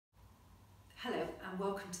Hello and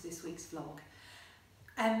welcome to this week's vlog.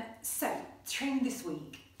 So training this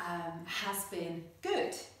week has been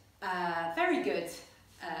good, very good,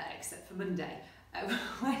 except for Monday.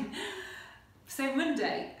 So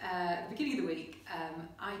Monday, at the beginning of the week,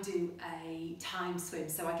 I do a time swim.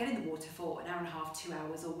 So I get in the water for an hour and a half, 2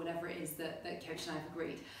 hours or whatever it is that Coach and I have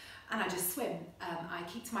agreed. And I just swim. I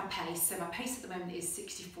keep to my pace. So my pace at the moment is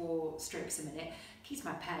 64 strokes a minute. Keep to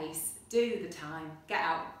my pace, do the time, get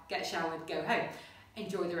out, get showered, go home,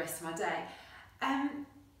 enjoy the rest of my day. And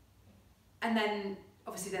then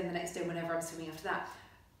obviously then the next day whenever I'm swimming after that.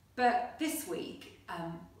 But this week,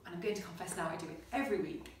 and I'm going to confess now I do it every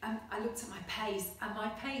week, I looked at my pace and my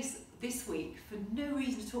pace this week for no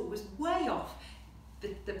reason at all was way off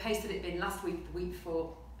the pace that it had been last week, the week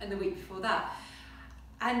before and the week before that.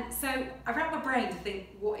 And so I racked my brain to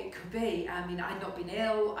think what it could be. I mean, I'd not been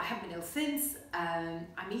ill, I haven't been ill since, I'm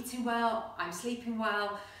eating well, I'm sleeping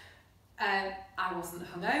well, I wasn't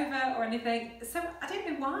hungover or anything. So I don't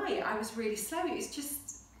know why I was really slow, it was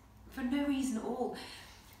just for no reason at all.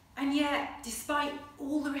 And yet, despite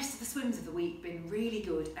all the rest of the swims of the week being really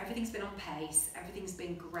good, everything's been on pace, everything's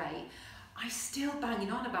been great, I'm still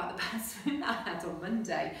banging on about the bad swim that I had on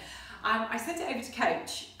Monday. I sent it over to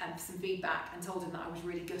Coach for some feedback and told him that I was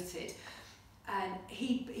really gutted. And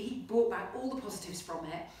he brought back all the positives from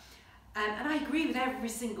it. And I agree with every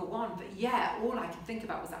single one, but yeah, all I can think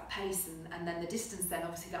about was that pace and then the distance then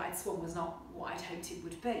obviously that I'd swum was not what I'd hoped it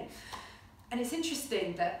would be. And it's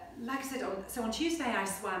interesting that, like I said, on Tuesday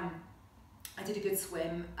I did a good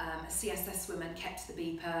swim, a CSS swim and kept the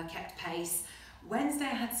beeper, kept pace. Wednesday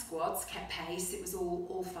I had squats, kept pace, it was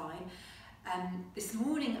all fine. This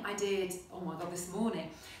morning I did, oh my god, this morning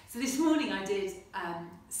I did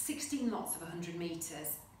 16 lots of 100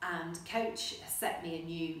 metres and Coach set me a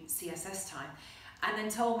new CSS time and then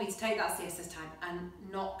told me to take that CSS time and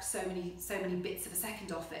knock so many bits of a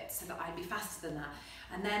second off it so that I'd be faster than that.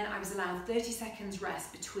 And then I was allowed 30 seconds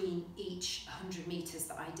rest between each 100 metres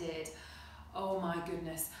that I did. Oh my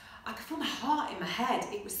goodness, I could feel my heart in my head,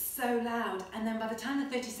 it was so loud, and then by the time the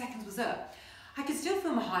 30 seconds was up, I could still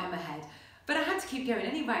feel my heart in my head. But I had to keep going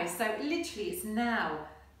anyway, so literally it's now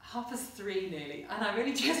 3:30 nearly, and I'm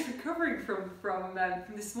only just recovering from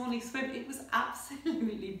this morning's swim. It was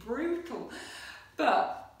absolutely brutal,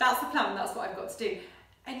 but that's the plan, that's what I've got to do.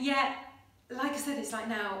 And yet, like I said, it's like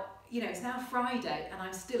now, you know, it's now Friday, and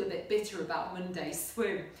I'm still a bit bitter about Monday's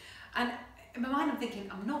swim. And in my mind I'm thinking,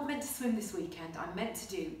 I'm not meant to swim this weekend, I'm meant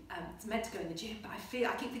to go in the gym, but I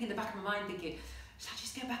keep thinking in the back of my mind thinking, should I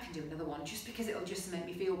just go back and do another one, just because it'll just make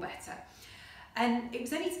me feel better. And it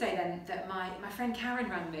was only today then that my friend Karen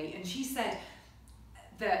rang me and she said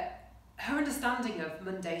that her understanding of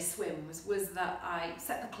Monday's swim was that I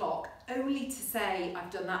set the clock only to say I've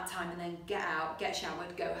done that time and then get out, get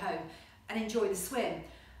showered, go home and enjoy the swim.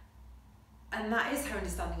 And that is her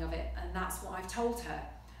understanding of it and that's what I've told her.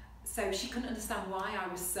 So she couldn't understand why I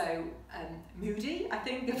was so moody, I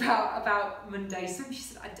think, about Monday's swim. She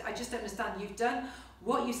said, I just don't understand. You've done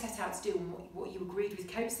what you set out to do and what you agreed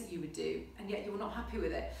with Coach that you would do, and yet you were not happy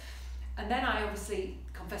with it. And then I obviously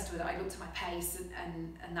confessed to her that I looked at my pace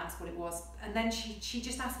and that's what it was. And then she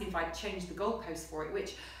just asked me if I'd changed the goalpost for it,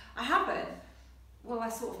 which I haven't. Well,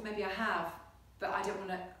 maybe I have, but I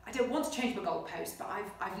don't want to change my goalpost, but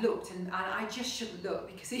I've looked and I just shouldn't look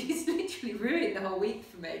because it's literally ruined the whole week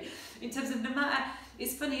for me. In terms of no matter,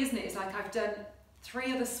 it's funny, isn't it? It's like I've done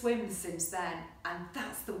 3 other swims since then, and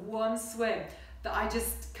that's the one swim that I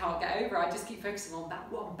just can't get over. I just keep focusing on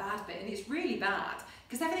that one bad bit, and it's really bad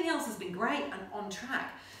because everything else has been great and on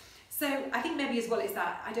track. So I think maybe as well it's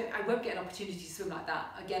that I won't get an opportunity to swim like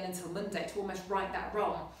that again until Monday to almost right that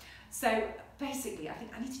wrong. So basically, I think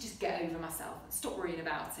I need to just get over myself and stop worrying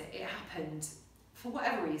about it. It happened for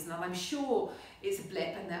whatever reason, and I'm sure it's a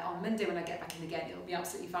blip, and that on Monday when I get back in again, it'll be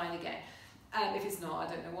absolutely fine again. If it's not,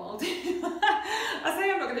 I don't know what I'll do. I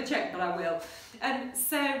say I'm not going to check, but I will.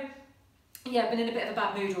 So yeah, I've been in a bit of a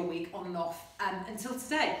bad mood all week, on and off, until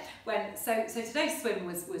today. So today's swim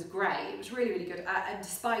was great. It was really good, and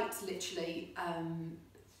despite literally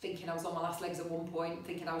thinking I was on my last legs at one point,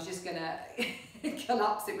 thinking I was just gonna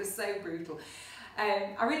collapse, it was so brutal.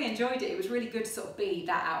 I really enjoyed it. It was really good to sort of be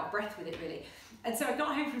that out of breath with it, really. And so I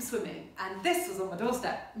got home from swimming, and this was on my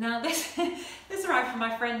doorstep. Now this arrived from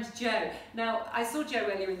my friend Jo. Now I saw Jo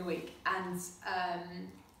earlier in the week, and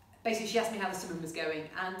basically she asked me how the swimming was going,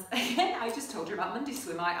 and again I just told her about Monday's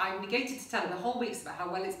swim. I negated to tell her the whole week's about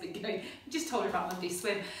how well it's been going. I just told her about Monday's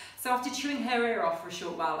swim. So after chewing her ear off for a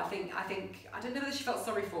short while, I don't know whether she felt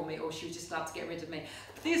sorry for me or she was just glad to get rid of me.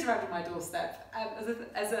 But these arrived on my doorstep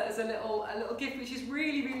as a little gift, which is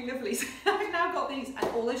really, really lovely. So I've now got these and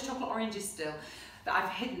all those chocolate oranges still that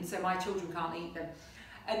I've hidden so my children can't eat them.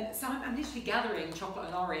 And so I'm literally gathering chocolate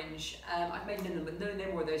and orange. I've made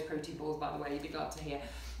no more of those protein balls, by the way, you'd be glad to hear.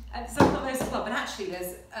 And so I've got those as well, but actually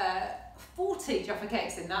there's 40 Jaffa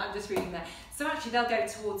cakes in that, I'm just reading there. So actually they'll go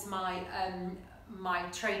towards my my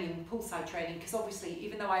training, poolside training, because obviously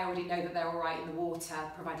even though I already know that they're all right in the water,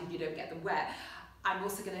 provided you don't get them wet, I'm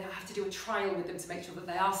also going to have to do a trial with them to make sure that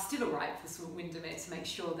they are still all right for Swim Windermere, to make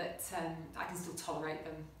sure that I can still tolerate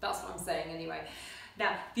them. That's what I'm saying anyway.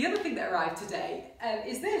 Now, the other thing that arrived today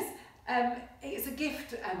is this. It's a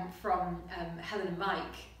gift from Helen and Mike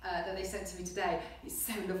that they sent to me today. It's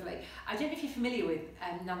so lovely. I don't know if you're familiar with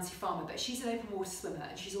Nancy Farmer, but she's an open water swimmer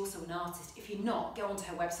and she's also an artist. If you're not, go onto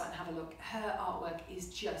her website and have a look. Her artwork is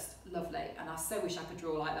just lovely, and I so wish I could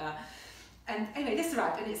draw like that. And anyway, this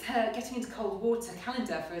arrived, and it's her Getting Into Cold Water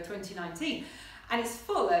calendar for 2019, and it's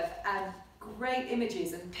full of great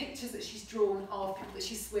images and pictures that she's drawn of people that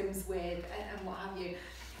she swims with and what have you.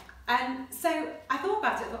 And so I thought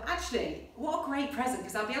about it, I thought, actually, what a great present,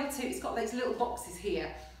 because I'll be able to, it's got these little boxes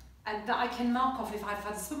here, and that I can mark off if I've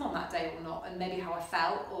had a swim on that day or not, and maybe how I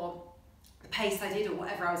felt, or the pace I did, or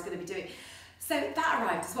whatever I was going to be doing. So that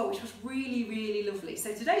arrived as well, which was really, really lovely.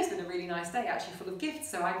 So today's been a really nice day, actually, full of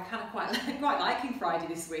gifts, so I'm kind of quite liking Friday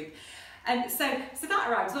this week. And so that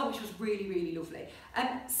arrived as well, which was really, really lovely.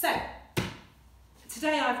 So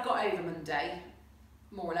today I've got over Monday,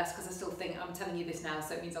 more or less, because I still think, I'm telling you this now,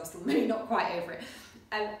 so it means I'm still maybe not quite over it.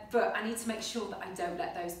 But I need to make sure that I don't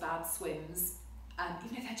let those bad swims,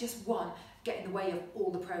 even if they're just one, get in the way of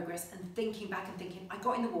all the progress, and thinking back and thinking, I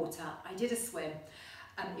got in the water, I did a swim,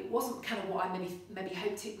 it wasn't kind of what I maybe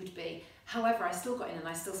hoped it would be. However, I still got in and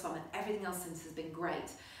I still swam, and everything else since has been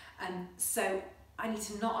great. And so I need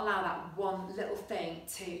to not allow that one little thing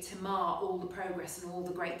to mar all the progress and all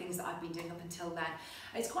the great things that I've been doing up until then.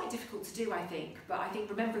 It's quite difficult to do, I think, but I think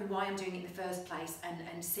remembering why I'm doing it in the first place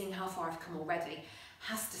and seeing how far I've come already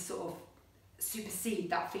has to sort of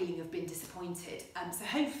supersede that feeling of being disappointed. So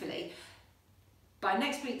hopefully by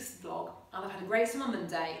next week's vlog, I'll have had a great swim on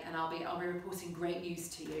Monday, and I'll be reporting great news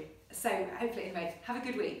to you. So hopefully, anyway, have a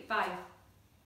good week. Bye.